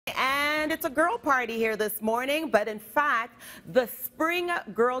And it's a girl party here this morning, but in fact, the Spring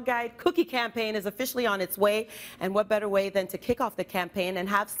Girl Guide Cookie Campaign is officially on its way. And what better way than to kick off the campaign and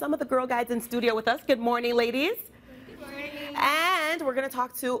have some of the Girl Guides in studio with us. Good morning, ladies. Good morning. And we're going to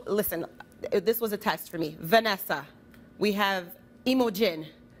talk to, listen, this was a test for me. Vanessa, we have Imogen,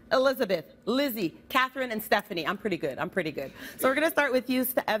 Elizabeth, Lizzie, Catherine, and Stephanie. I'm pretty good. So we're going to start with you,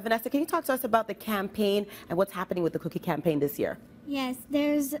 Vanessa. Can you talk to us about the campaign and what's happening with the cookie campaign this year? Yes,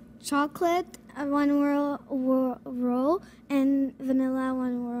 there's chocolate, one roll, and vanilla,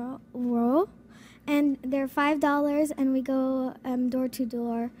 one roll. And they're $5, and we go door to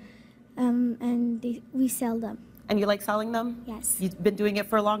door, and we sell them. And you like selling them? Yes. You've been doing it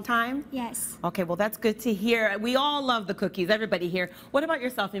for a long time? Yes. Okay, well, that's good to hear. We all love the cookies, everybody here. What about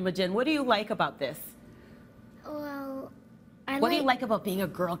yourself, Imogen? What do you like about this? Well, What do you like about being a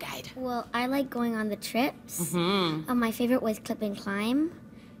Girl Guide? Well, I like going on the trips. Mm-hmm. My favorite was Clip and Climb.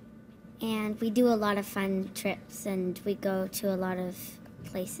 And we do a lot of fun trips, and we go to a lot of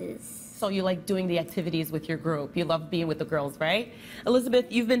places. So you like doing the activities with your group. You love being with the girls, right? Elizabeth,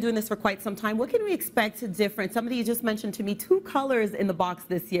 you've been doing this for quite some time. What can we expect different? Somebody you just mentioned to me 2 colors in the box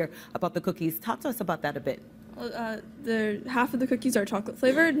this year about the cookies. Talk to us about that a bit. Well, half of the cookies are chocolate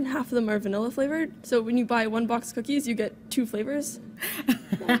flavored and half of them are vanilla flavored. So when you buy 1 box of cookies, you get 2 flavors.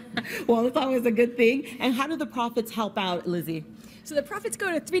 Well, it's always a good thing. And how do the profits help out, Lizzie? So the profits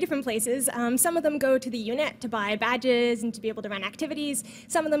go to 3 different places. Some of them go to the unit to buy badges and to be able to run activities.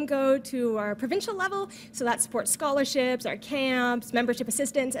 Some of them go to our provincial level, so that supports scholarships, our camps, membership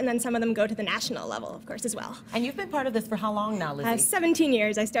assistance, and then some of them go to the national level, of course, as well. And you've been part of this for how long now, Lizzie? 17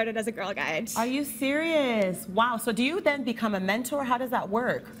 years. I started as a Girl Guide. Are you serious? Wow. So do you then become a mentor? How does that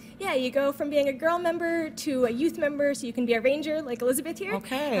work? Yeah, you go from being a girl member to a youth member, so you can be a ranger like Elizabeth here.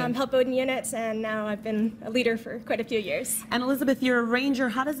 Okay. Help out in units, and now I've been a leader for quite a few years. And Elizabeth, you're a ranger.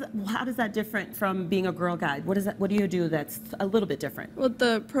 How does that different from being a Girl Guide? What do you do that's a little bit different? Well,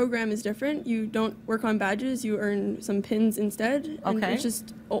 the program is different. You don't work on badges. You earn some pins instead. And Okay. it's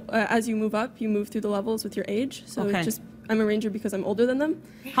just, as you move up, you move through the levels with your age. So Okay. it's just, I'm a ranger because I'm older than them.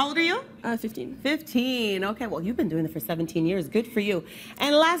 How old are you? 15. 15. Okay, well, you've been doing it for 17 years. Good for you.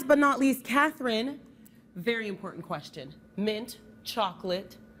 And last but not least, Catherine, very important question. Mint,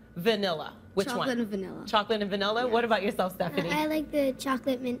 chocolate, vanilla. Which one? Chocolate and vanilla. Chocolate and vanilla? Yeah. What about yourself, Stephanie? I like the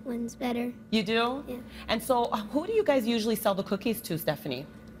chocolate mint ones better. You do? Yeah. And so who do you guys usually sell the cookies to, Stephanie?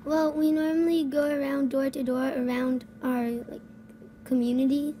 Well, we normally go around door to door around our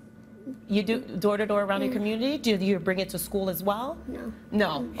community. You do door to door around your community? Do you bring it to school as well? No.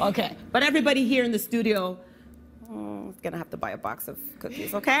 No, okay. But everybody here in the studio is gonna have to buy a box of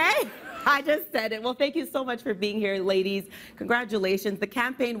cookies, okay? I just said it. Well, thank you so much for being here, ladies. Congratulations. The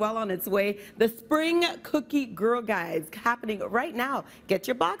campaign well on its way. The Spring Cookie Girl Guides happening right now. Get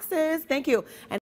your boxes. Thank you. And